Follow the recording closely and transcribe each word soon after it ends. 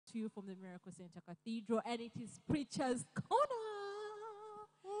to you from the Miracle Center Cathedral, and it is Preacher's Corner.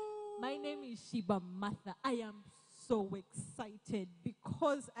 My name is Sheba Martha. I am so excited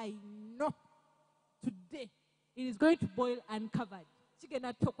because I know today it is going to boil uncovered.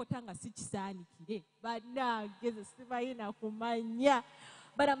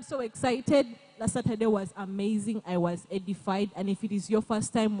 But I'm so excited. Last Saturday was amazing. I was edified. And if it is your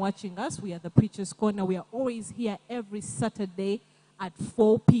first time watching us, we are the Preacher's Corner. We are always here every Saturday at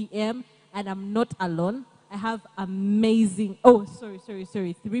 4 p.m. And I'm not alone. I have amazing... Oh, sorry.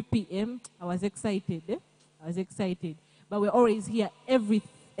 3 p.m. I was excited. But we're always here every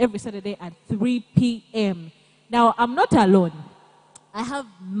Saturday at 3 p.m. Now, I'm not alone. I have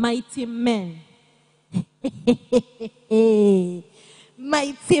mighty men.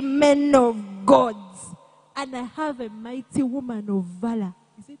 Mighty men of gods. And I have a mighty woman of valor.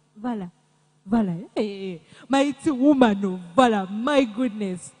 Is it valor? Valor. Hey. Mighty woman of valor. My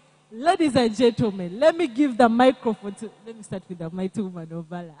goodness. Ladies and gentlemen, let me give the microphone to... Let me start with the mighty woman of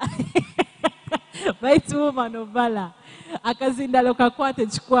valor. Mighty woman of valor. Akazinda lokakwate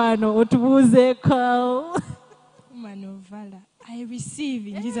chikwano. Otubuze kao. Woman of valor. I receive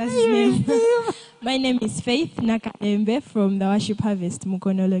in Jesus' name. My name is Faith Nakaembe from the Worship Harvest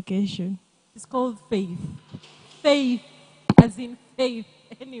Mukono location. It's called Faith. Faith, as in faith.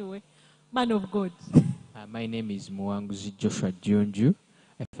 Anyway, man of God. My name is Muanguzi Joshua Dionju.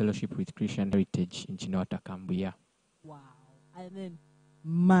 I fellowship with Christian Heritage in Chinota, Cambodia. Wow. And then,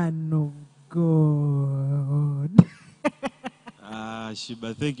 man of God.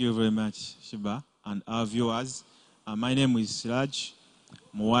 Shiba, thank you very much, Shiba, and our viewers. My name is Raj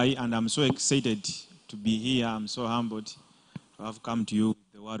Mwai, and I'm so excited to be here. I'm so humbled to have come to you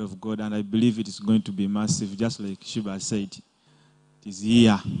with the Word of God, and I believe it is going to be massive, just like Shiba said. It is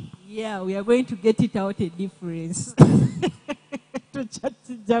here. Yeah, we are going to get it out a difference.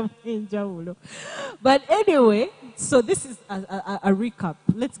 But anyway, so this is a recap.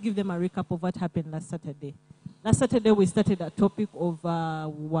 Let's give them a recap of what happened last Saturday. Last Saturday, we started a topic of...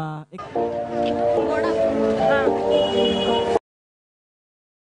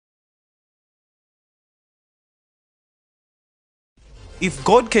 If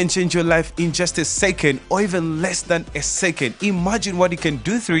God can change your life in just a second or even less than a second, imagine what He can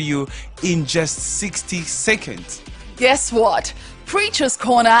do through you in just 60 seconds. Guess what? Preacher's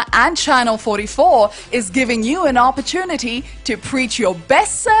Corner and Channel 44 is giving you an opportunity to preach your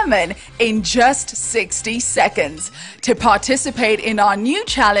best sermon in just 60 seconds. To participate in our new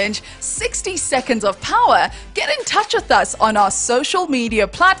challenge, 60 Seconds of Power, get in touch with us on our social media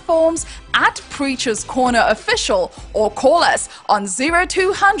platforms at Preacher's Corner Official or call us on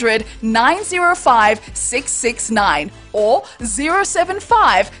 0200 905 669 or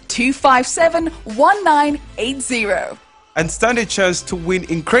 075 257 1980. And stand a chance to win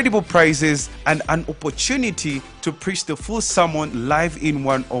incredible prizes and an opportunity to preach the full sermon live in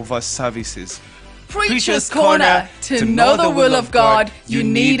one of our services. Preacher's Corner. To know the will of God, you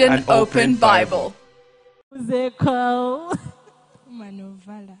need an open Bible. Woman of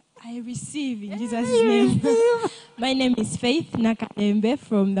valor. I receive in Jesus' name. My name is Faith Nakaembe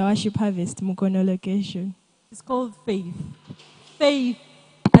from the Worship Harvest Mukono location. It's called Faith. Faith,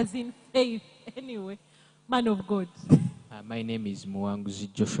 as in faith. Anyway, man of God. My name is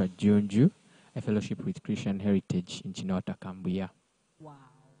Muanguzi Joshua Dionju. I fellowship with Christian Heritage in Chinota, Cambodia. Wow.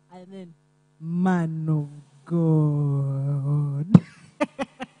 And then, man of God.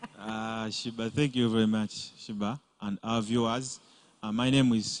 Shiba, thank you very much, Shiba, and our viewers. My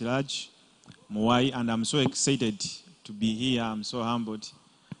name is Raj Mwai, and I'm so excited to be here. I'm so humbled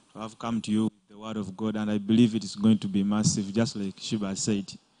to have come to you with the Word of God, and I believe it is going to be massive, just like Shiba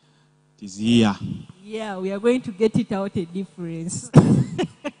said. It is here. Yeah, we are going to get it out a difference.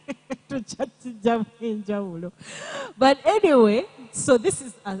 But anyway, so this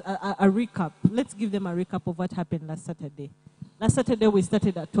is a recap. Let's give them a recap of what happened last Saturday. Last Saturday, we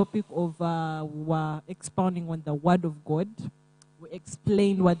started a topic of expounding on the Word of God. We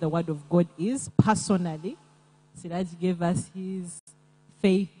explained what the Word of God is personally. Siraj gave us his,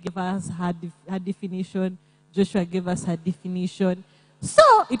 Faith gave us her definition, Joshua gave us her definition. So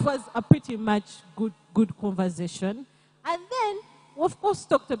it was a pretty much good conversation. And then we of course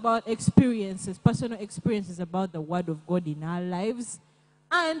talked about experiences, personal experiences about the Word of God in our lives.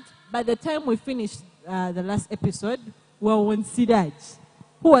 And by the time we finished the last episode, we were on Siraj,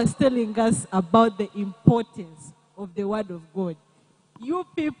 who was telling us about the importance of the Word of God. You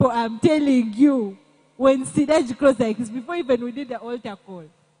people, I'm telling you, when Siraj closed like this, before even we did the altar call,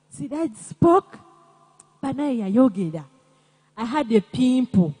 Siraj spoke, Panaya Yogeda. I had a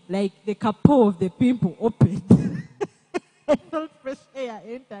pimple, like the capo of the pimple opened. I felt fresh air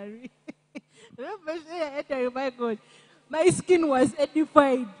entering. Fresh air entering, my God. My skin was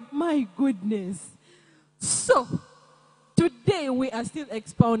edified. My goodness. So, today we are still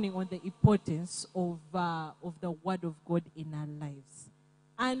expounding on the importance of the Word of God in our lives.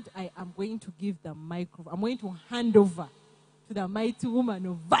 And I am going to give the microphone. I'm going to hand over to the mighty woman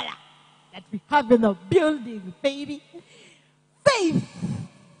of valor that we have in the building, baby. Faith,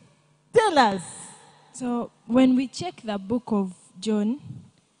 tell us. So when we check the book of John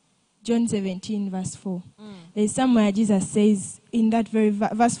 17, verse 4, there's somewhere Jesus says, in that very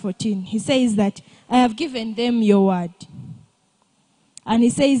verse 14, he says that, I have given them your word. And he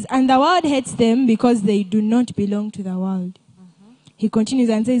says, and the world hates them because they do not belong to the world. He continues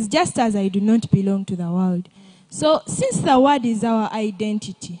and says, just as I do not belong to the world. So since the word is our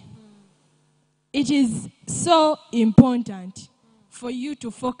identity, it is so important for you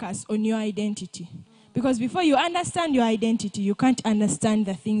to focus on your identity. Because before you understand your identity, you can't understand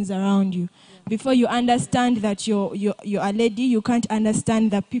the things around you. Before you understand that you're a lady, you can't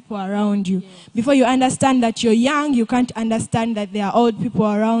understand the people around you. Before you understand that you're young, you can't understand that there are old people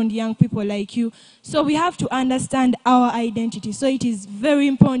around, young people like you. So we have to understand our identity. So it is very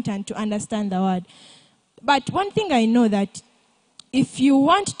important to understand the word. But one thing I know that if you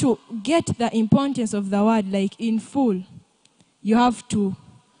want to get the importance of the word like in full, you have to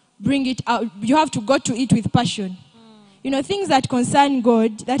bring it out. You have to go to it with passion. You know, things that concern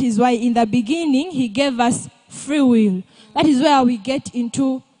God, that is why in the beginning he gave us free will. That is where we get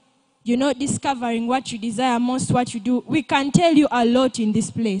into, you know, discovering what you desire most, what you do. We can tell you a lot in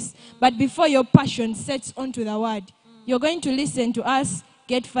this place. But before your passion sets onto the word, you're going to listen to us,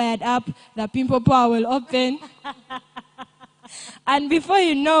 get fired up, the pimple power will open. And before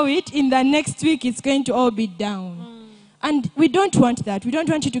you know it, in the next week, it's going to all be down. And we don't want that. We don't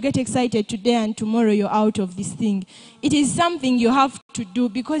want you to get excited today and tomorrow you're out of this thing. It is something you have to do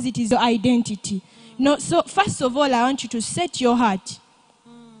because it is your identity. No, so first of all, I want you to set your heart.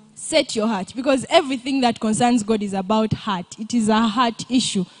 Set your heart. Because everything that concerns God is about heart. It is a heart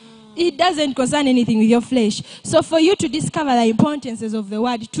issue. It doesn't concern anything with your flesh. So for you to discover the importances of the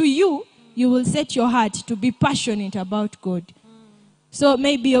word, to you, you will set your heart to be passionate about God. So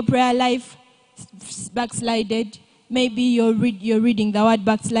maybe your prayer life backslided. Maybe you're reading the word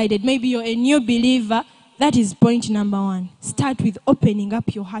backslided. Maybe you're a new believer. That is point number one. Start with opening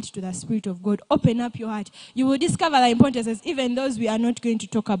up your heart to the Spirit of God. Open up your heart. You will discover the importances, even those we are not going to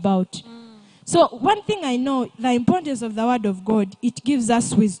talk about. So one thing I know, the importance of the Word of God, it gives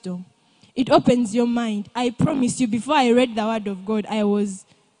us wisdom. It opens your mind. I promise you, before I read the Word of God, I was,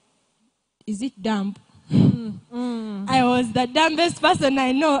 is it dumb? I was the dumbest person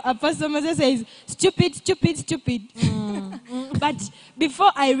I know. Apostle Moses says, stupid, stupid, stupid. But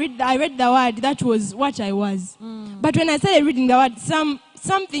before I read the word, that was what I was. But when I started reading the word,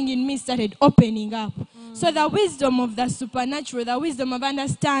 something in me started opening up. So the wisdom of the supernatural, the wisdom of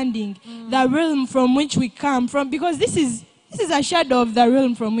understanding the realm from which we come from, because this is a shadow of the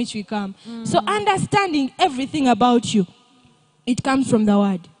realm from which we come. So understanding everything about you, it comes from the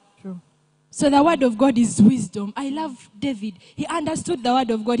word. So the word of God is wisdom. I love David. He understood the word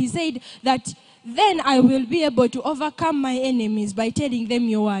of God. He said that then I will be able to overcome my enemies by telling them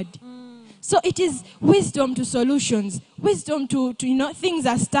your word. So it is wisdom to solutions. Wisdom to you know, things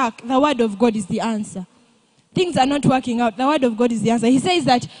are stuck. The word of God is the answer. Things are not working out. The word of God is the answer. He says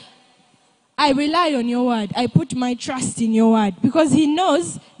that I rely on your word. I put my trust in your word. Because he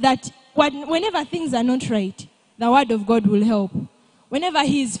knows that whenever things are not right, the word of God will help. Whenever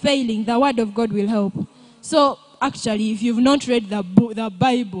he is failing, the word of God will help. So, actually, if you've not read the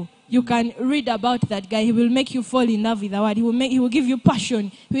Bible, you can read about that guy. He will make you fall in love with the word. He will give you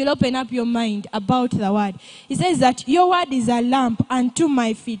passion. He will open up your mind about the word. He says that your word is a lamp unto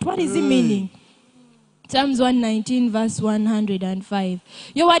my feet. What is he meaning? Psalms 119, verse 105.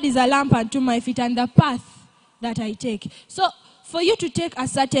 Your word is a lamp unto my feet and the path that I take. So, for you to take a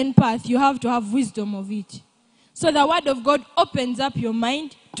certain path, you have to have wisdom of it. So the word of God opens up your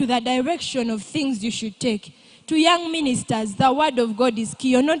mind to the direction of things you should take. To young ministers, the word of God is key.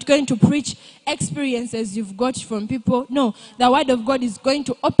 You're not going to preach experiences you've got from people. No, the word of God is going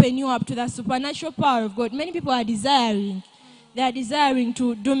to open you up to the supernatural power of God. Many people are desiring. They are desiring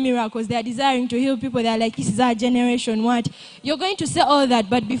to do miracles. They are desiring to heal people. They are like, this is our generation. What? You're going to say all that,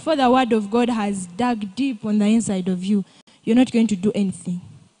 but before the word of God has dug deep on the inside of you, you're not going to do anything.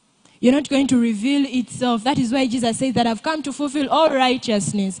 You're not going to reveal itself. That is why Jesus says that I've come to fulfill all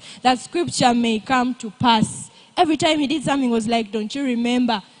righteousness, that scripture may come to pass. Every time he did something, was like, don't you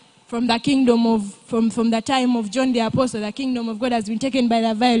remember? from the kingdom of, from the time of John the Apostle, the kingdom of God has been taken by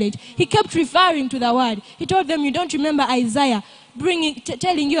the violent. He kept referring to the word. He told them, you don't remember Isaiah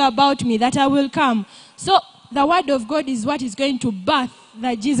telling you about me, that I will come. So the word of God is what is going to birth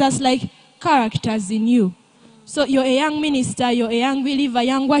the Jesus-like characters in you. So you're a young minister, you're a young believer,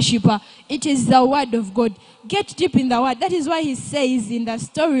 young worshipper. It is the word of God. Get deep in the word. That is why he says in the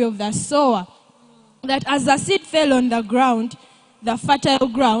story of the sower that as the seed fell on the ground, the fertile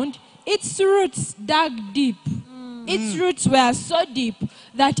ground, its roots dug deep. Its roots were so deep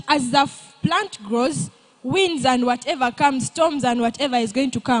that as the plant grows, winds and whatever comes, storms and whatever is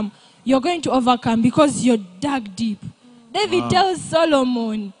going to come, you're going to overcome because you're dug deep. David tells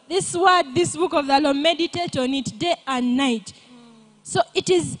Solomon, this word, this book of the law, meditate on it day and night. So it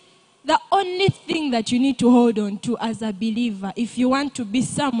is the only thing that you need to hold on to as a believer. If you want to be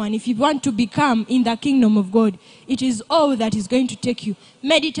someone, if you want to become in the kingdom of God, it is all that is going to take you.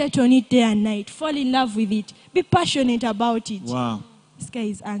 Meditate on it day and night. Fall in love with it. Be passionate about it. Wow. This guy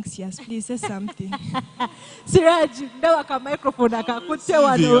is anxious. Please say something. Siraj, a microphone.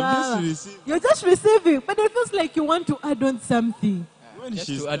 You're just receiving, but it feels like you want to add on something. Just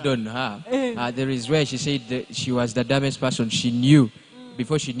to add on her, there is where she said that she was the dumbest person she knew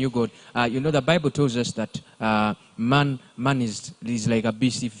before she knew God. You know, the Bible tells us that man is like a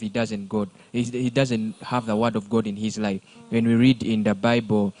beast if he doesn't God. He doesn't have the word of God in his life. When we read in the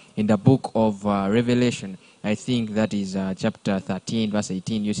Bible, in the book of Revelation, I think that is chapter 13, verse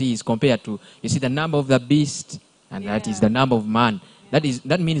 18. You see, he's compared to, you see the number of the beast, and that is the number of man.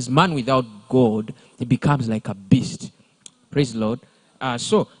 That means man without God, he becomes like a beast. Praise the Lord.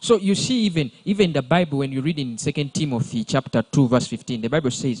 So you see, even the Bible, when you read in 2 Timothy chapter 2, verse 15, the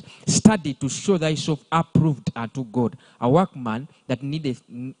Bible says, study to show thyself approved unto God, a workman that needeth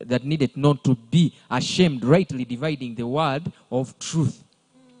not to be ashamed, rightly dividing the word of truth.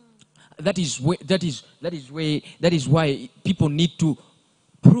 That is why people need to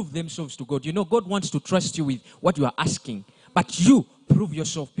prove themselves to God. You know, God wants to trust you with what you are asking, but you prove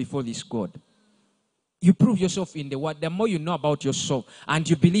yourself before this God. You prove yourself in the word. The more you know about yourself and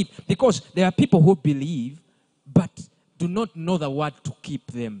you believe, because there are people who believe but do not know the word to keep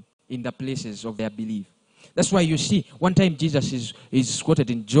them in the places of their belief. That's why you see, one time Jesus is quoted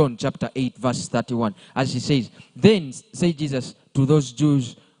in John chapter 8, verse 31, as he says, then say Jesus to those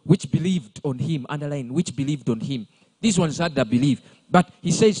Jews which believed on him, underline, which believed on him. These ones had the belief. But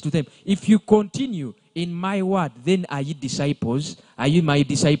he says to them, if you continue in my word, then are ye disciples? Are you my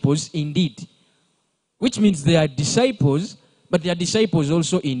disciples indeed? Which means they are disciples, but they are disciples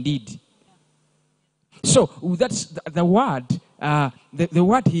also indeed. So that's the word. The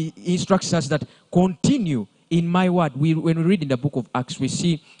word he instructs us that continue in my word. When we read in the book of Acts, we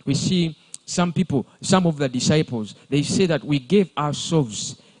see some people, some of the disciples, they say that we gave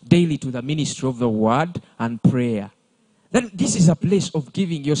ourselves daily to the ministry of the word and prayer. Then this is a place of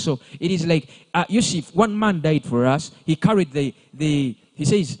giving yourself. It is like, you see, if one man died for us, he carried he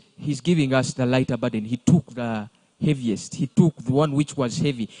says he's giving us the lighter burden. He took the heaviest. He took the one which was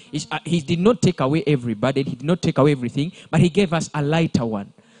heavy. He did not take away every burden. He did not take away everything, but he gave us a lighter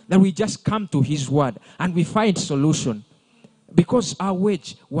one. Then we just come to his word and we find solution. Because our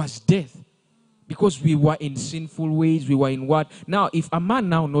wage was death. Because we were in sinful ways, we were in what? Now, if a man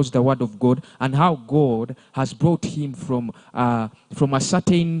now knows the word of God and how God has brought him from a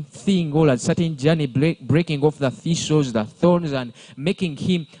certain thing or a certain journey, breaking off the thistles, the thorns, and making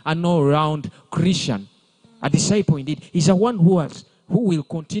him an all-round Christian, a disciple indeed, he's a one who will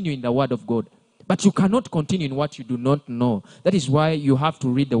continue in the word of God. But you cannot continue in what you do not know. That is why you have to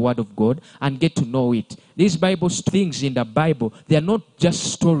read the word of God and get to know it. These Bible things in the Bible, they are not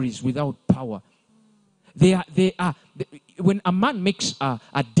just stories without power. They are. When a man makes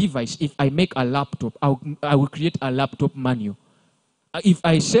a device, if I make a laptop, I will create a laptop manual. If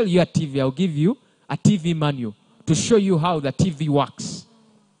I sell you a TV, I'll give you a TV manual to show you how the TV works.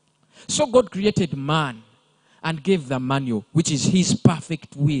 So God created man and gave the manual, which is his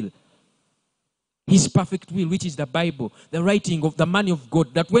perfect will. His perfect will, which is the Bible, the writing of the man of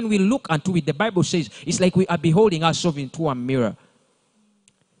God, that when we look unto it, the Bible says, it's like we are beholding ourselves into a mirror.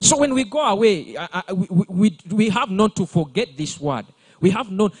 So when we go away, we have not to forget this word. We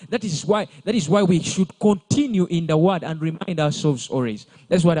have not. That is why we should continue in the word and remind ourselves always.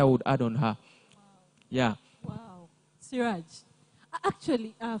 That's what I would add on her. Yeah. Wow. Siraj,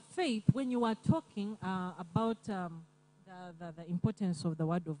 actually, Faith, when you were talking about the importance of the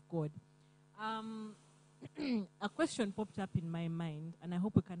word of God, a question popped up in my mind, and I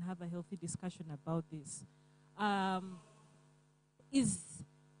hope we can have a healthy discussion about this.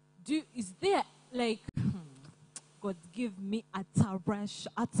 Is there, like, God give me utterance,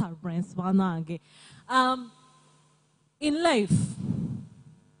 wanange. In life,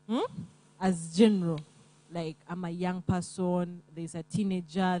 as general, like I'm a young person, there's a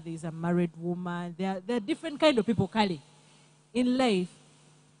teenager, there's a married woman, there are different kind of people, Kali. In life,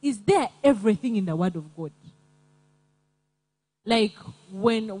 is there everything in the Word of God? Like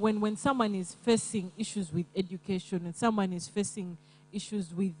when someone is facing issues with education, and someone is facing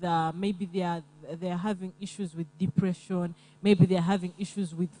issues with maybe they're having issues with depression, maybe they're having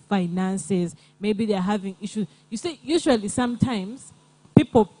issues with finances, maybe they're having issues. You see, usually sometimes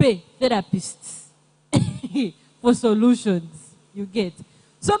people pay therapists for solutions. You get.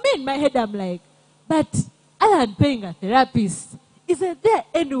 So me in my head I'm like, but other than paying a therapist, isn't there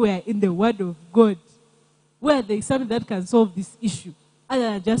anywhere in the Word of God where there is something that can solve this issue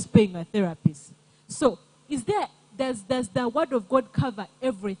other than just paying a therapist? So does the Word of God cover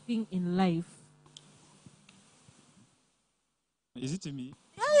everything in life? Is it me?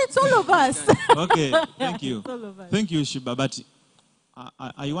 Yeah, it's all of us. Okay, thank you. It's all of us. Thank you, Shiba. But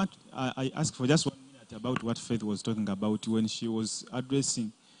I ask for just 1 minute about what Faith was talking about when she was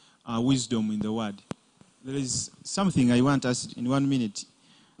addressing wisdom in the Word. There is something I want us in 1 minute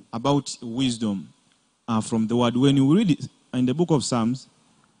about wisdom from the Word. When you read it in the book of Psalms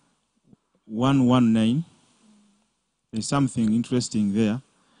 119, there's something interesting there.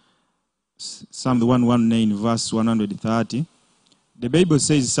 Psalm 119, verse 130. The Bible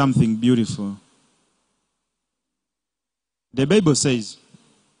says something beautiful. The Bible says,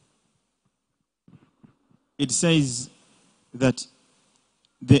 it says that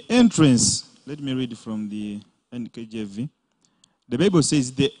the entrance, let me read from the NKJV. The Bible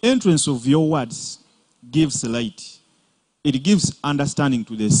says, the entrance of your words gives light. It gives understanding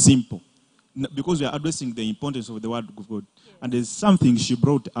to the simple. Because we are addressing the importance of the Word of God. Yes. And there's something she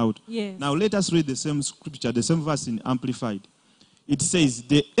brought out. Yes. Now let us read the same scripture, the same verse in Amplified. It says,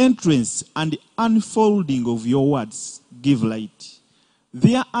 the entrance and the unfolding of your words give light.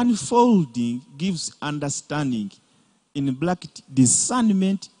 Their unfolding gives understanding, in black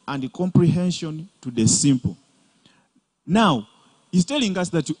discernment and comprehension to the simple. Now, he's telling us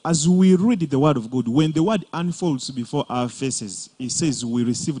that as we read the Word of God, when the Word unfolds before our faces, it says we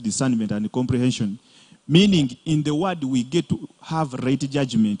receive discernment and comprehension. Meaning, in the Word we get to have right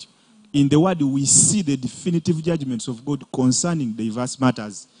judgment. In the Word we see the definitive judgments of God concerning diverse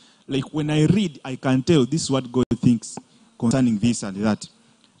matters. Like when I read, I can tell this is what God thinks concerning this and that.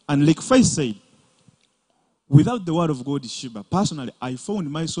 And like Faith said, without the Word of God, Shiba, personally, I found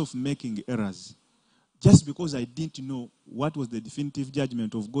myself making errors. Just because I didn't know what was the definitive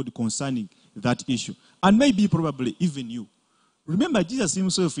judgment of God concerning that issue. And maybe probably even you. Remember Jesus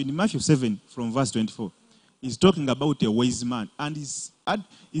himself in Matthew 7 from verse 24. He's talking about a wise man. And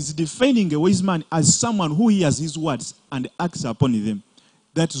he's defining a wise man as someone who hears his words and acts upon them.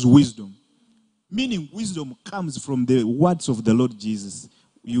 That is wisdom. Meaning wisdom comes from the words of the Lord Jesus.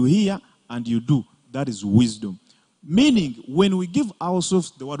 You hear and you do. That is wisdom. Meaning, when we give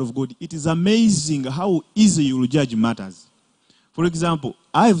ourselves the Word of God, it is amazing how easy you will judge matters. For example,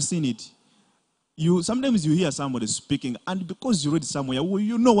 I have seen it. Sometimes you hear somebody speaking, and because you read somewhere,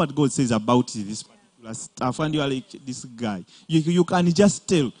 you know what God says about this particular stuff, and you are like, this guy. You can just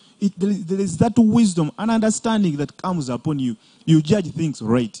tell. There is that wisdom and understanding that comes upon you. You judge things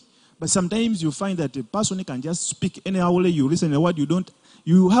right. But sometimes you find that a person can just speak anyhow. You listen to the word,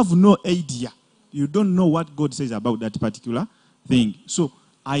 you have no idea. You don't know what God says about that particular thing. So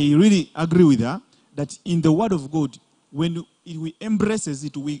I really agree with her that in the Word of God, when we embrace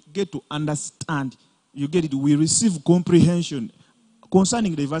it, we get to understand. You get it. We receive comprehension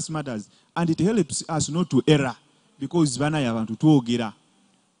concerning diverse matters, and it helps us not to err. Because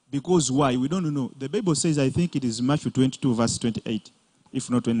Because why? We don't know. The Bible says, I think it is Matthew 22, verse 28, if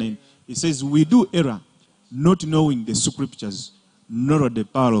not 29. It says, we do err, not knowing the scriptures, nor the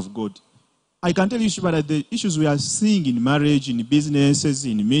power of God. I can tell you, Shiba, that the issues we are seeing in marriage, in businesses,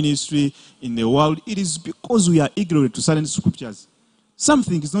 in ministry, in the world, it is because we are ignorant to certain scriptures.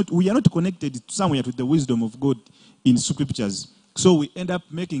 We are not connected somewhere to the wisdom of God in scriptures. So we end up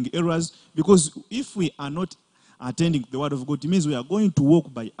making errors because if we are not attending the Word of God, it means we are going to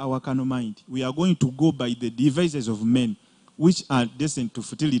walk by our carnal mind. We are going to go by the devices of men, which are destined to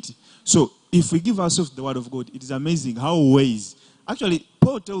futility. So if we give ourselves the Word of God, it is amazing how ways. Actually,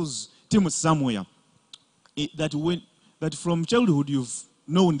 Paul tells Timothy somewhere that from childhood you've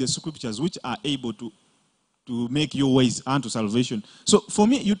known the scriptures which are able to make your ways unto salvation. So for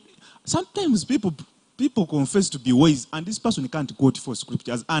me, sometimes people confess to be wise, and this person can't quote for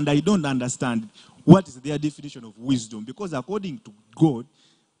scriptures, and I don't understand what is their definition of wisdom, because according to God,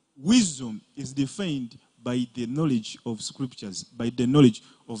 wisdom is defined by the knowledge of scriptures, by the knowledge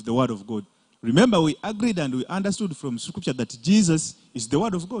of the word of God. Remember, we agreed and we understood from scripture that Jesus is the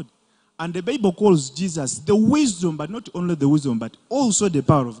word of God. And the Bible calls Jesus the wisdom, but not only the wisdom, but also the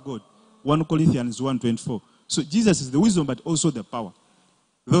power of God. 1 Corinthians 1:24. So Jesus is the wisdom, but also the power.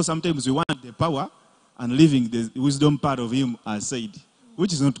 Though sometimes we want the power and leaving the wisdom part of him aside,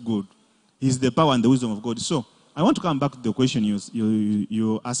 which is not good. He's the power and the wisdom of God. So I want to come back to the question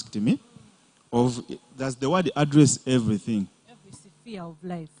you asked me of, does the word address everything? Every sphere of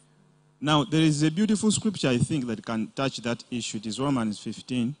life. Now, there is a beautiful scripture, I think, that can touch that issue. It is Romans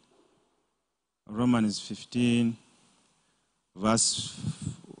 15. Romans 15, verse,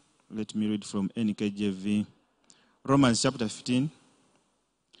 let me read from NKJV. Romans chapter 15,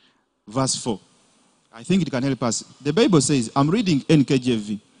 verse 4. I think it can help us. The Bible says, I'm reading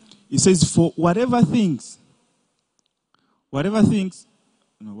NKJV. It says, for whatever things,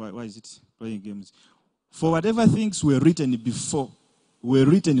 no, why is it playing games? For whatever things were written before, were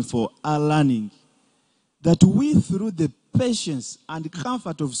written for our learning, that we through the patience and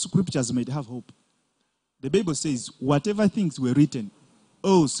comfort of scriptures might have hope. The Bible says, whatever things were written,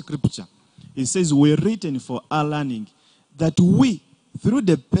 scripture, it says were written for our learning, that we through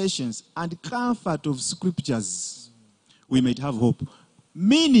the patience and comfort of scriptures we might have hope.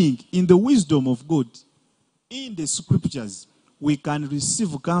 Meaning, in the wisdom of God, in the scriptures, we can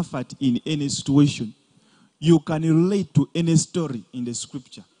receive comfort in any situation. You can relate to any story in the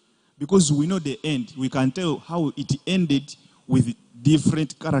scripture. Because we know the end. We can tell how it ended with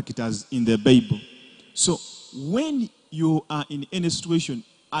different characters in the Bible. So, when you are in any situation,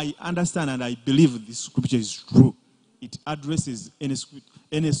 I understand and I believe this scripture is true. It addresses any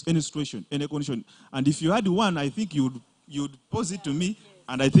situation, any condition. And if you had one, I think you'd pose it to me.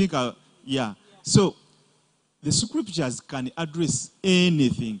 And I think, yeah. So, the scriptures can address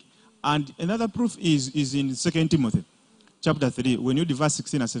anything. And another proof is in 2 Timothy chapter 3. When you read verse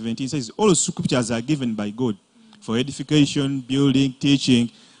 16 and 17, it says, all scriptures are given by God for edification, building, teaching.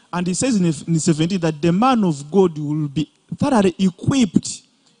 And it says in 17 that the man of God will be thoroughly equipped,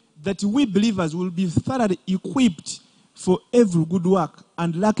 that we believers will be thoroughly equipped for every good work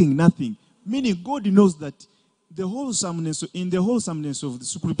and lacking nothing. Meaning God knows that in the wholesomeness of the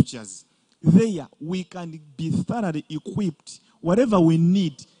scriptures, there we can be thoroughly equipped. Whatever we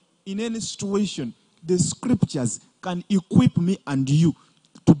need in any situation, the scriptures can equip me and you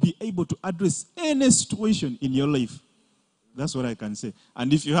to be able to address any situation in your life. That's what I can say.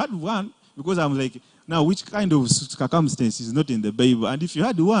 And if you had one, because I'm like, now which kind of circumstance is not in the Bible? And if you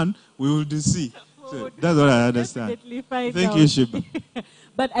had one, we will see. So that's what I understand. Thank you, Shiba.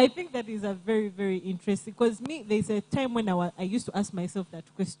 But I think that is a very, very interesting, because there's a time when I used to ask myself that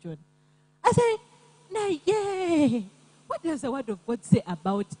question. I said, what does the word of God say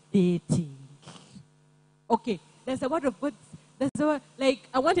about dating? Okay, there's a word of God.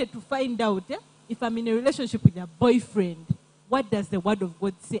 I wanted to find out if I'm in a relationship with a boyfriend, what does the word of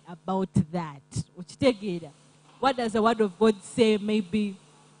God say about that? What does the word of God say maybe?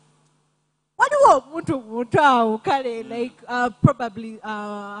 Probably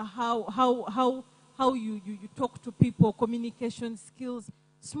how you talk to people, communication skills,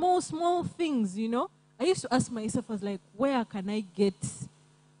 small things, you know. I used to ask myself, I was like, where can I get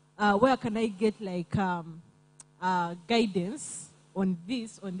guidance on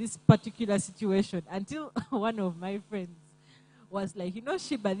this particular situation? Until one of my friends was like, you know,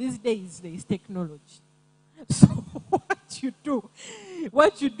 Shiba, these days there is technology. So what you do,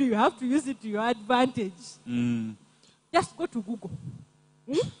 you have to use it to your advantage. Just go to Google.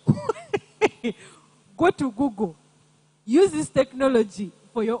 Go to Google. Use this technology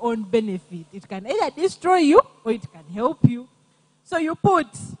for your own benefit. It can either destroy you or it can help you. So you put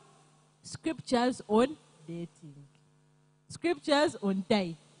scriptures on dating, scriptures on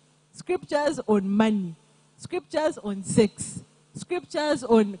tithe, scriptures on money, scriptures on sex, scriptures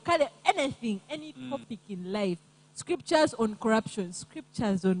on anything, any topic in life, scriptures on corruption,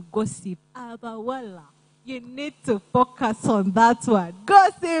 scriptures on gossip. Abawala. You need to focus on that one.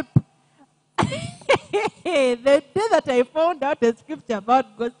 Gossip. The day that I found out a scripture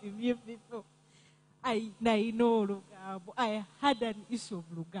about gossip, you people, I know Lugambo. I had an issue of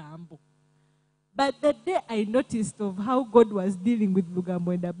Lugambo. But the day I noticed of how God was dealing with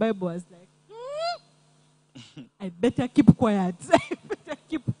Lugambo in the Bible, I was like, I better keep quiet. I better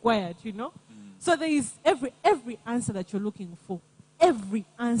keep quiet, you know. So there is every answer that you're looking for. Every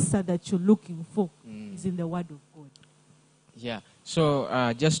answer that you're looking for is in the Word of God. Yeah.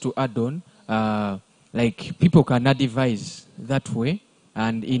 So just to add on, like people can advise that way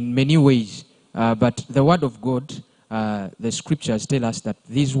and in many ways. But the Word of God, the scriptures tell us that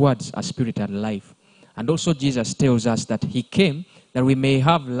these words are spirit and life. And also Jesus tells us that he came that we may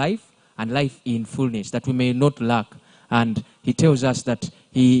have life and life in fullness, that we may not lack. And he tells us that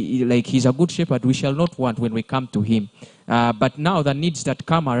he's a good shepherd, we shall not want when we come to him. But now the needs that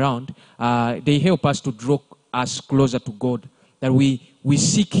come around, they help us to draw us closer to God, that we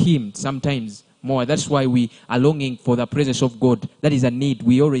seek him sometimes more. That's why we are longing for the presence of God. That is a need.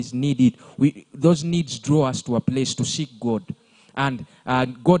 We always need it. Those needs draw us to a place to seek God. And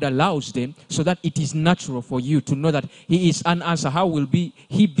God allows them so that it is natural for you to know that he is an answer. How will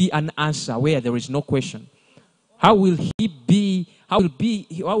he be an answer where there is no question? How will he be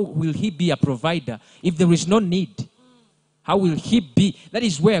a provider if there is no need? How will he be? That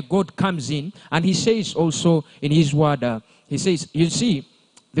is where God comes in. And he says also in his word, he says, you see,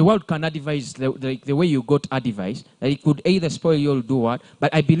 the world can advise the way you got advice, that it could either spoil you or do what.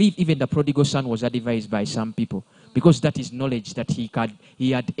 But I believe even the prodigal son was advised by some people, because that is knowledge that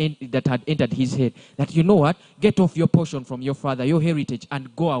that had entered his head. That, you know what, get off your portion from your father, your heritage,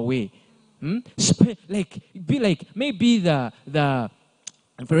 and go away. Maybe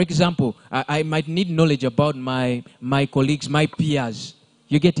for example, I might need knowledge about my colleagues, my peers.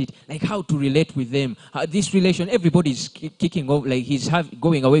 You get it? Like how to relate with them. This relation, everybody's kicking off, like he's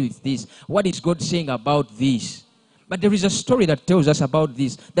going away with this. What is God saying about this? But there is a story that tells us about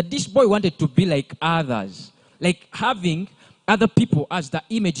this, that this boy wanted to be like others. Like having other people as the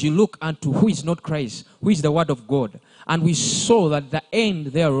image you look unto, who is not Christ, who is the word of God. And we saw that the end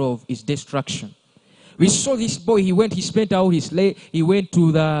thereof is destruction. We saw this boy, he spent out his life, he went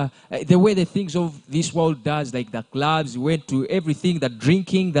to the way the things of this world does, like the clubs, he went to everything, the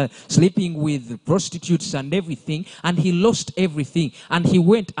drinking, the sleeping with prostitutes and everything, and he lost everything. And he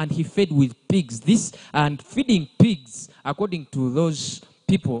went and he fed with pigs. And feeding pigs, according to those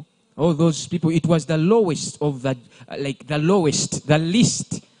people, it was the lowest of the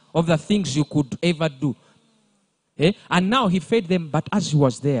least of the things you could ever do. And now he fed them, but as he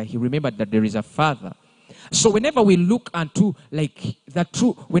was there, he remembered that there is a Father. So whenever we look into the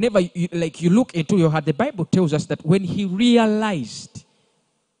truth, whenever you look into your heart, the Bible tells us that when he realized,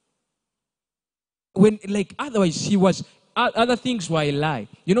 otherwise other things were a lie.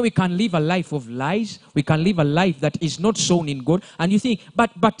 You know, we can live a life of lies. We can live a life that is not sown in God. And you think,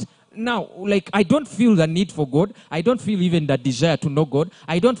 but now, I don't feel the need for God. I don't feel even the desire to know God.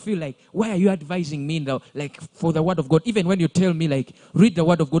 I don't feel like, why are you advising me now, for the word of God? Even when you tell me, read the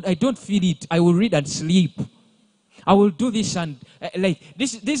word of God, I don't feel it. I will read and sleep. I will do this and,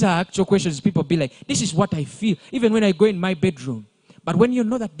 these are actual questions. People be like, this is what I feel, even when I go in my bedroom. But when you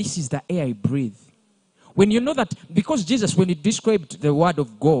know that this is the air I breathe, when you know that, because Jesus, when he described the word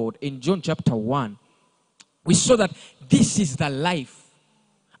of God in John chapter 1, we saw that this is the life.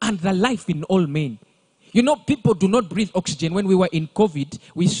 And the life in all men. You know, people do not breathe oxygen. When we were in COVID,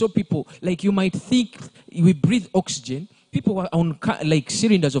 we saw people, you might think we breathe oxygen. People were on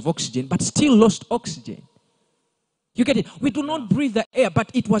cylinders of oxygen, but still lost oxygen. You get it? We do not breathe the air,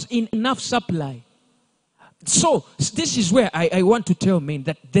 but it was in enough supply. So, this is where I want to tell men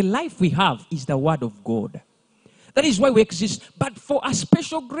that the life we have is the word of God. That is why we exist. But for a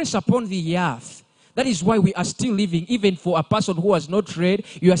special grace upon the earth, that is why we are still living. Even for a person who has not read,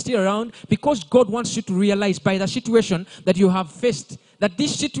 you are still around, because God wants you to realize by the situation that you have faced, that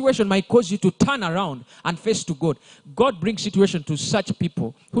this situation might cause you to turn around and face to God. God brings situation to such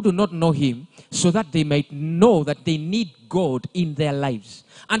people who do not know him, so that they might know that they need God in their lives.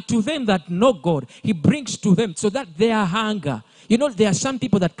 And to them that know God, he brings to them so that their hunger. You know, there are some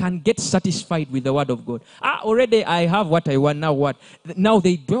people that can get satisfied with the word of God. Already I have what I want, now what? Now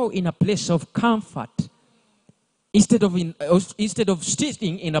they dwell in a place of comfort instead of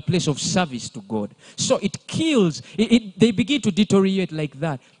sitting in a place of service to God. So it kills, they begin to deteriorate like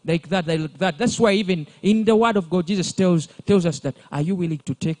that. That's why even in the word of God, Jesus tells us that, are you willing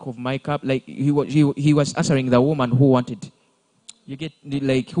to take of my cup? Like he was answering the woman who wanted,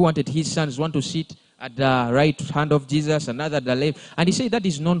 who wanted his sons, want to sit at the right hand of Jesus, another at the left. And he said, that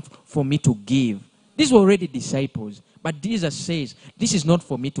is not for me to give. These were already disciples. But Jesus says, this is not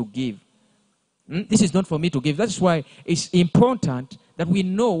for me to give. This is not for me to give. That's why it's important that we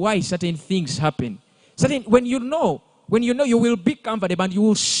know why certain things happen. When you know, you will be comfortable and you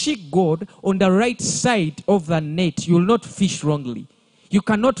will seek God on the right side of the net. You will not fish wrongly. You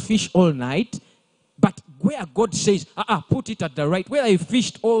cannot fish all night. But where God says, put it at the right, where I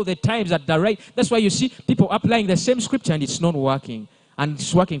fished all the times at the right, that's why you see people applying the same scripture and it's not working. And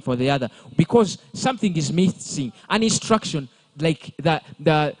it's working for the other. Because something is missing. An instruction,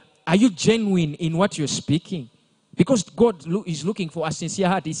 are you genuine in what you're speaking? Because God is looking for a sincere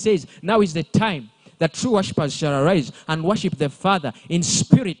heart. He says, now is the time that true worshippers shall arise and worship the Father in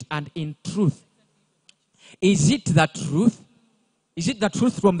spirit and in truth. Is it the truth? Is it the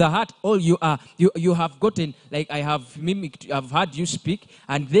truth from the heart? Or you have gotten, like I have mimicked, I've heard you speak,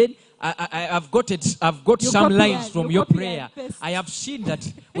 and then I've got some copy lines and- from you your copy prayer. and paste. I have seen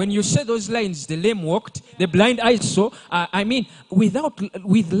that when you say those lines, the lame walked, the blind eyes saw.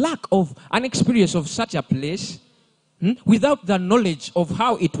 With lack of an experience of such a place, without the knowledge of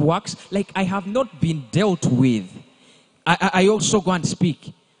how it works, like I have not been dealt with. I also go and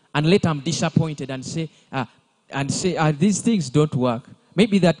speak, and later I'm disappointed and say, these things don't work.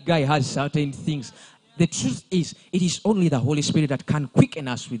 Maybe that guy has certain things. The truth is, it is only the Holy Spirit that can quicken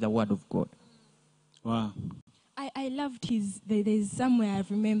us with the Word of God. Wow. I loved there's somewhere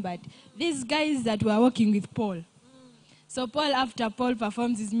I've remembered. These guys that were working with Paul. So Paul, after Paul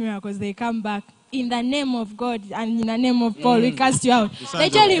performs his miracles, they come back. In the name of God and in the name of Paul, we cast you out. They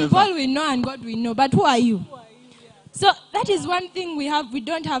tell him, Paul we know and God we know, but who are you? So that is one thing we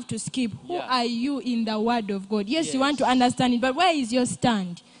don't have to skip. Who are you in the Word of God? Yes, you want to understand it, but where is your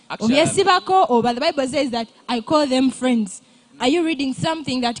stand? Actually, But the Bible says that I call them friends. Are you reading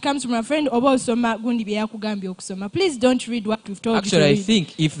something that comes from a friend? Please don't read what we've told you Actually, to I read.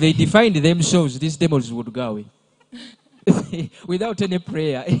 think if they defined themselves, these demons would go away. Without any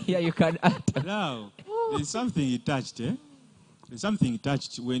prayer, you can act. Now, there's something he touched, There's something he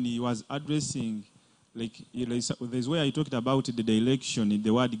touched when he was addressing, like, there's where he talked about the direction,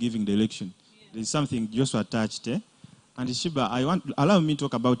 the word giving direction. There's something Joshua touched, And Sheba, allow me to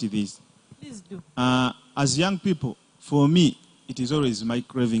talk about this. Please do. As young people, for me, it is always my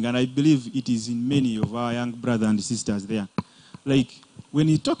craving, and I believe it is in many of our young brothers and sisters there. Like, when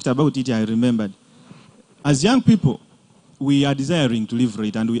he talked about it, I remembered. As young people, we are desiring to live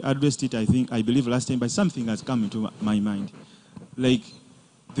right, and we addressed it, I believe last time, but something has come into my mind. Like,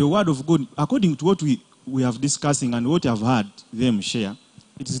 the Word of God, according to what we have discussing and what I've heard them share,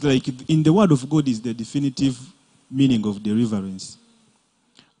 it is like in the Word of God is the definitive meaning of deliverance.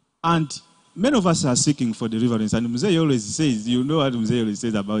 And many of us are seeking for deliverance, and Mzee always says, you know what Mzee always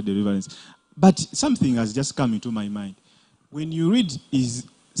says about deliverance. But something has just come into my mind. When you read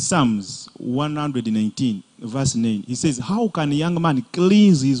Psalms 119, verse 9, he says, how can a young man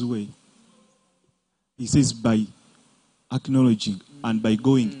cleanse his way? He says, by acknowledging and by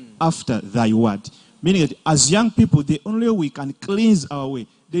going after thy word. Meaning that as young people, the only way we can cleanse our way,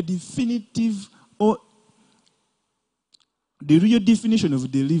 the definitive or the real definition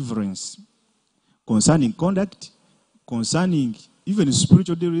of deliverance concerning conduct, concerning even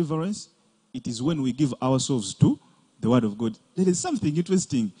spiritual deliverance, it is when we give ourselves to the Word of God. There is something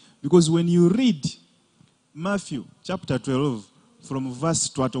interesting, because when you read Matthew chapter 12 from verse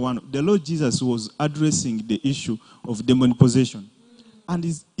 21, the Lord Jesus was addressing the issue of demon possession. And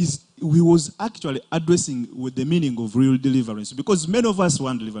he was actually addressing with the meaning of real deliverance. Because many of us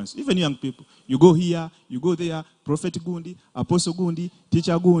want deliverance. Even young people. You go here, you go there. Prophet Gundi, Apostle Gundi,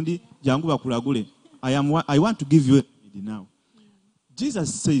 Teacher Gundi, Janguba Kuragule. I want to give you a now.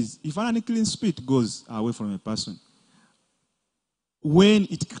 Jesus says, if an unclean spirit goes away from a person, when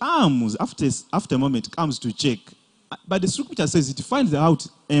it comes, after a moment, it comes to check. But the scripture says it finds the house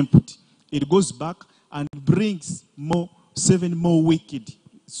empty. It goes back and brings 7 more wicked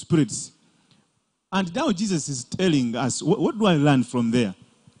spirits. And now Jesus is telling us, what do I learn from there?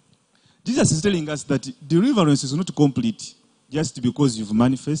 Jesus is telling us that deliverance is not complete just because you've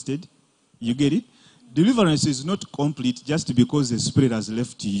manifested. You get it? Deliverance is not complete just because the spirit has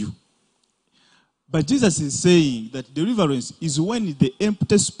left you. But Jesus is saying that deliverance is when the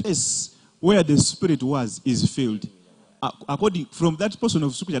empty space where the spirit was is filled. According from that portion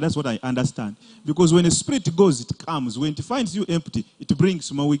of scripture, that's what I understand. Because when a spirit goes, it comes. When it finds you empty, it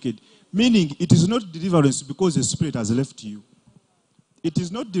brings more wicked. Meaning, it is not deliverance because the spirit has left you. It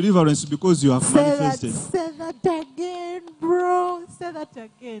is not deliverance because you have manifested. Say that again, bro. Say that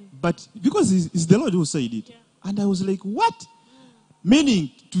again. But because it's the Lord who said it. Yeah. And I was like, what?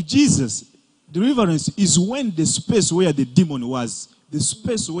 Meaning, to Jesus, deliverance is when the space where the demon was, the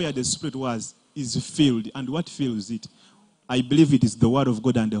space where the spirit was, is filled. And what fills it? I believe it is the Word of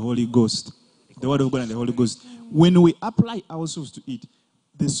God and the Holy Ghost. The Word of God and the Holy Ghost. When we apply ourselves to it,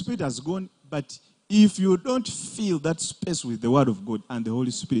 the Spirit has gone. But if you don't fill that space with the Word of God and the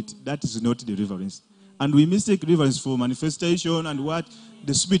Holy Spirit, that is not deliverance. And we mistake deliverance for manifestation and what?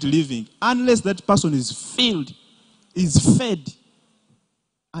 The Spirit living. Unless that person is filled, is fed,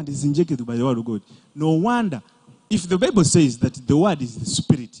 and is injected by the Word of God. No wonder. If the Bible says that the Word is the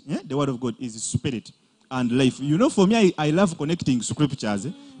Spirit, the Word of God is the Spirit and life. You know, for me, I love connecting scriptures.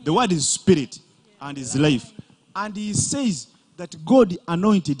 The Word is Spirit and is life. And he says that God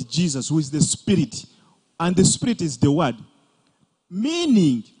anointed Jesus, who is the Spirit, and the Spirit is the Word.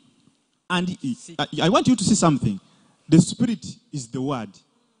 Meaning, And I want you to see something. The Spirit is the Word.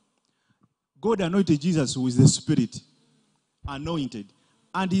 God anointed Jesus with the Spirit. Anointed.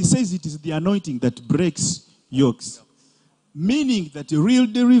 And he says it is the anointing that breaks yokes. Meaning that real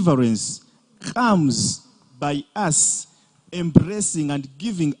deliverance comes by us embracing and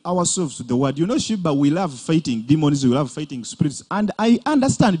giving ourselves to the Word. You know, Sheba, we love fighting demons, we love fighting spirits. And I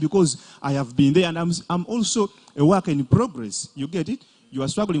understand because I have been there, and I'm also a work in progress. You get it? You are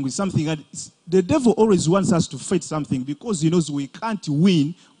struggling with something, and the devil always wants us to fight something because he knows we can't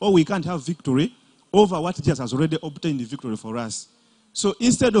win or we can't have victory over what Jesus has already obtained the victory for us. So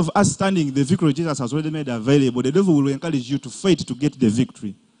instead of us standing the victory Jesus has already made available, the devil will encourage you to fight to get the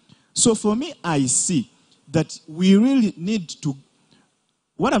victory. So for me, I see that we really need to,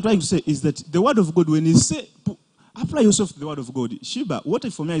 what I'm trying to say is that the Word of God, when you say, apply yourself to the Word of God. Sheba,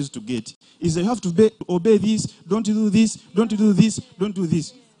 what for me I used to get is that you have to obey this, don't do this, don't do this, don't do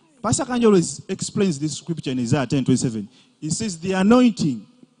this. Pastor Kayanja always explains this scripture in Isaiah 10:27. He says, the anointing,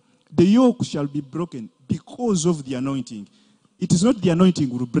 the yoke shall be broken because of the anointing. It is not the anointing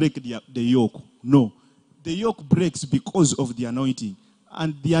will break the yoke. No. The yoke breaks because of the anointing.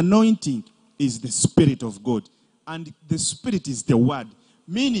 And the anointing is the Spirit of God. And the Spirit is the Word.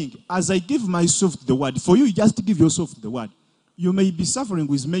 Meaning, as I give myself to the Word, for you just give yourself to the Word. You may be suffering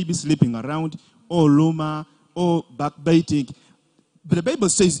with maybe sleeping around, or rumor, or backbiting. But the Bible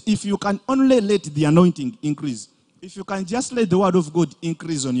says, if you can only let the anointing increase, if you can just let the Word of God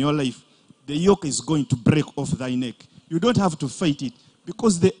increase on your life, the yoke is going to break off thy neck. You don't have to fight it.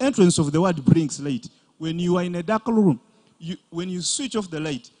 Because the entrance of the Word brings light. When you are in a dark room, when you switch off the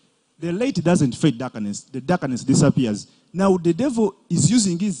light doesn't fight darkness. The darkness disappears. Now the devil is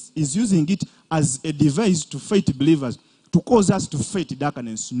using it as a device to fight believers, to cause us to fight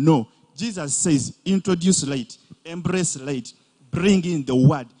darkness. No. Jesus says, introduce light, embrace light, bring in the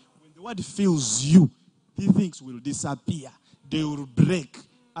Word. When the Word fills you, these things will disappear. They will break.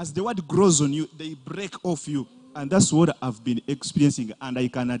 As the Word grows on you, they break off you. And that's what I've been experiencing, and I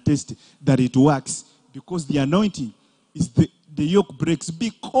can attest that it works. Because the anointing is the yoke breaks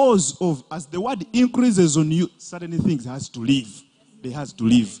because of, as the Word increases on you, certain things has to leave. They has to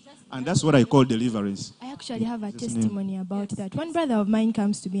leave. And that's what I call deliverance. I actually have a testimony about that. One brother of mine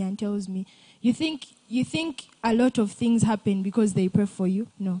comes to me and tells me, you think a lot of things happen because they pray for you?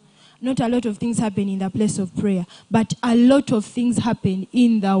 No. Not a lot of things happen in the place of prayer, but a lot of things happen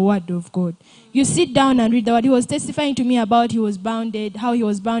in the Word of God. You sit down and read the Word. He was testifying to me about how he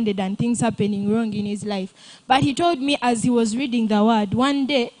was bounded and things happening wrong in his life. But he told me as he was reading the Word, one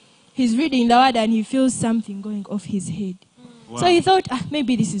day he's reading the Word and he feels something going off his head. Wow. So he thought,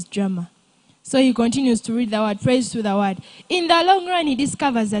 maybe this is drama. So he continues to read the Word, prays through the Word. In the long run, he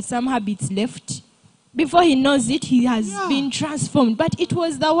discovers that some habits left. Before he knows it, he has been transformed. But it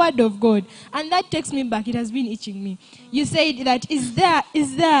was the Word of God. And that takes me back. It has been itching me. You said that, is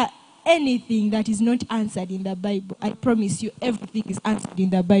there anything that is not answered in the Bible? I promise you, everything is answered in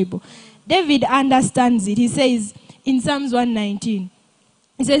the Bible. David understands it. He says in Psalms 119,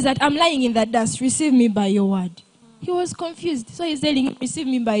 he says that I'm lying in the dust. Receive me by your word. He was confused. So he's telling him, receive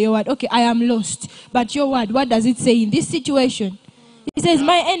me by your word. Okay, I am lost. But your word, what does it say in this situation? He says,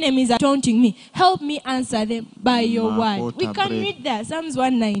 my enemies are taunting me. Help me answer them by your word. We can read that. Psalms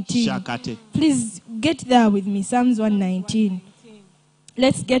 119. Please get there with me. Psalms 119.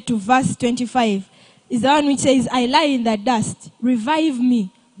 Let's get to verse 25. Is the one which says, I lie in the dust. Revive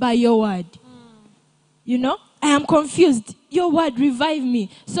me by your word. You know, I am confused. Your word, revive me.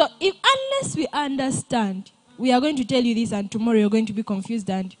 So unless we understand, we are going to tell you this and tomorrow you're going to be confused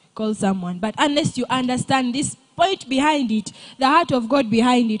and call someone. But unless you understand this point behind it, the heart of God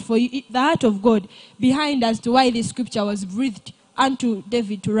behind it, for you, the heart of God behind as to why this scripture was breathed unto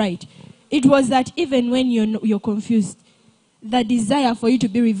David to write, it was that even when you're confused, the desire for you to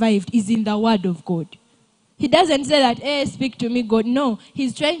be revived is in the Word of God. He doesn't say that, hey, speak to me, God. No,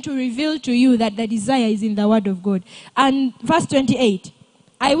 he's trying to reveal to you that the desire is in the Word of God. And verse 28,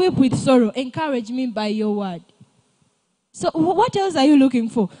 I weep with sorrow, encourage me by your word. So what else are you looking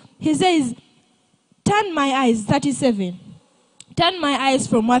for? He says, turn my eyes, 37. Turn my eyes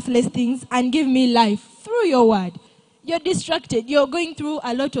from worthless things and give me life through your word. You're distracted. You're going through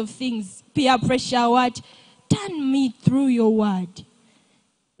a lot of things. Peer pressure, what? Turn me through your word.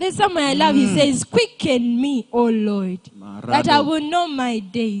 There's somewhere I love, he says, quicken me, O Lord, that I will know my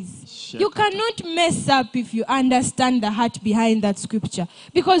days. You cannot mess up if you understand the heart behind that scripture.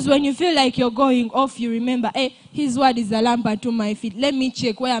 Because when you feel like you're going off, you remember, hey, his word is a lamp unto my feet. Let me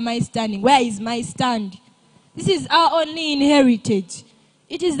check, where am I standing? Where is my stand? This is our only inheritance.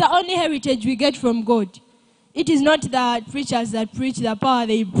 It is the only heritage we get from God. It is not the preachers that preach the power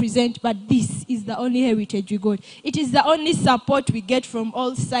they present, but this is the only heritage we got. It is the only support we get from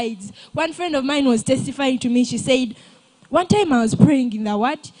all sides. One friend of mine was testifying to me. She said, one time I was praying in the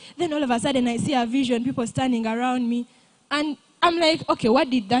word, then all of a sudden I see a vision, people standing around me, and I'm like, okay, what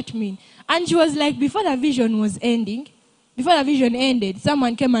did that mean? And she was like, before the vision ended,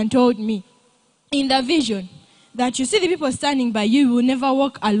 someone came and told me in the vision that you see the people standing by you, you will never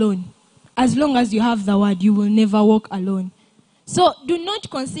walk alone. As long as you have the word, you will never walk alone. So do not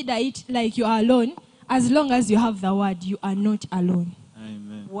consider it like you are alone. As long as you have the word, you are not alone.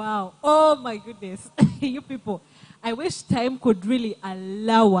 Amen. Wow. Oh my goodness. You people, I wish time could really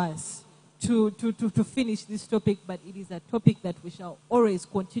allow us to finish this topic, but it is a topic that we shall always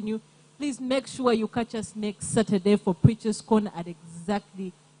continue. Please make sure you catch us next Saturday for Preacher's Corner at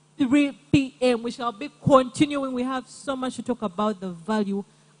exactly 3 p.m. We shall be continuing. We have so much to talk about, the value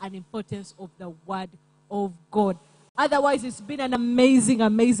and importance of the Word of God. Otherwise, it's been an amazing,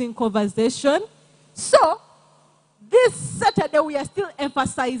 amazing conversation. So, this Saturday, we are still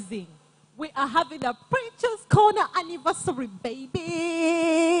emphasizing. We are having a Preacher's Corner anniversary, baby.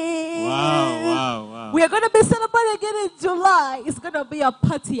 Wow. We are going to be celebrating again in July. It's going to be a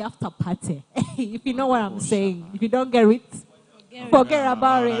party after party. If you know what I'm saying. If you don't get it, forget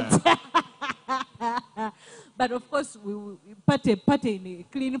about it. But of course, we party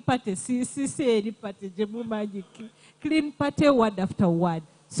clean party, party, magic, clean party, word after word.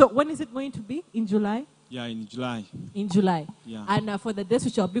 So when is it going to be? In July? Yeah, in July. In July. Yeah. And for the days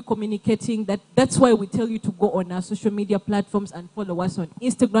we shall be communicating, that's why we tell you to go on our social media platforms and follow us on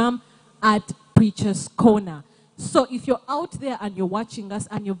Instagram at Preacher's Corner. So if you're out there and you're watching us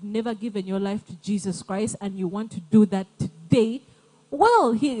and you've never given your life to Jesus Christ and you want to do that today,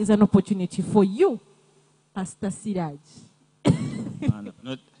 well, here is an opportunity for you, Pastor Siraj.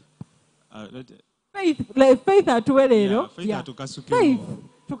 Not Faith, like faith at where, yeah, faith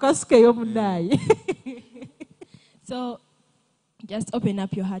tukasuke mundai. So, just open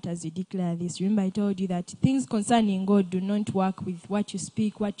up your heart as you declare this. Remember, I told you that things concerning God do not work with what you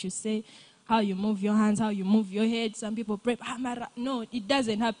speak, what you say, how you move your hands, how you move your head. Some people pray, no, it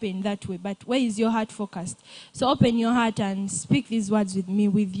doesn't happen that way. But where is your heart focused? So open your heart and speak these words with me,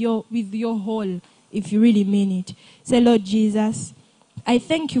 with your whole, if you really mean it. Say, Lord Jesus, I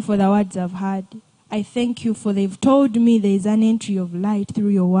thank you for the words I've heard. I thank you for they've told me there is an entry of light through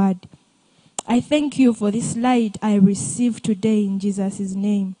your word. I thank you for this light I receive today in Jesus'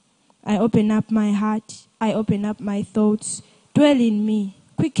 name. I open up my heart. I open up my thoughts. Dwell in me.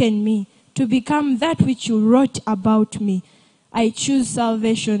 Quicken me to become that which you wrote about me. I choose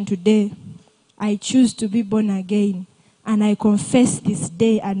salvation today. I choose to be born again. And I confess this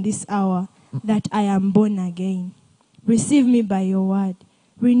day and this hour that I am born again. Receive me by your word.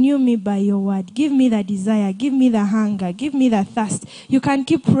 Renew me by your word. Give me the desire. Give me the hunger. Give me the thirst. You can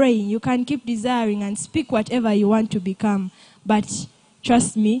keep praying. You can keep desiring and speak whatever you want to become. But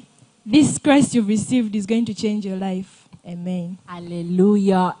trust me, this Christ you've received is going to change your life. Amen.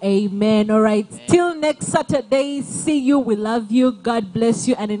 Hallelujah. Amen. All right. Till next Saturday. See you. We love you. God bless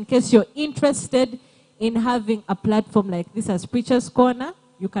you. And in case you're interested in having a platform like this as Preacher's Corner,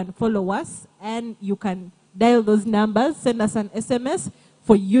 you can follow us and you can dial those numbers. Send us an SMS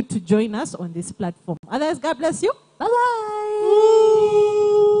for you to join us on this platform. Otherwise, God bless you. Bye-bye.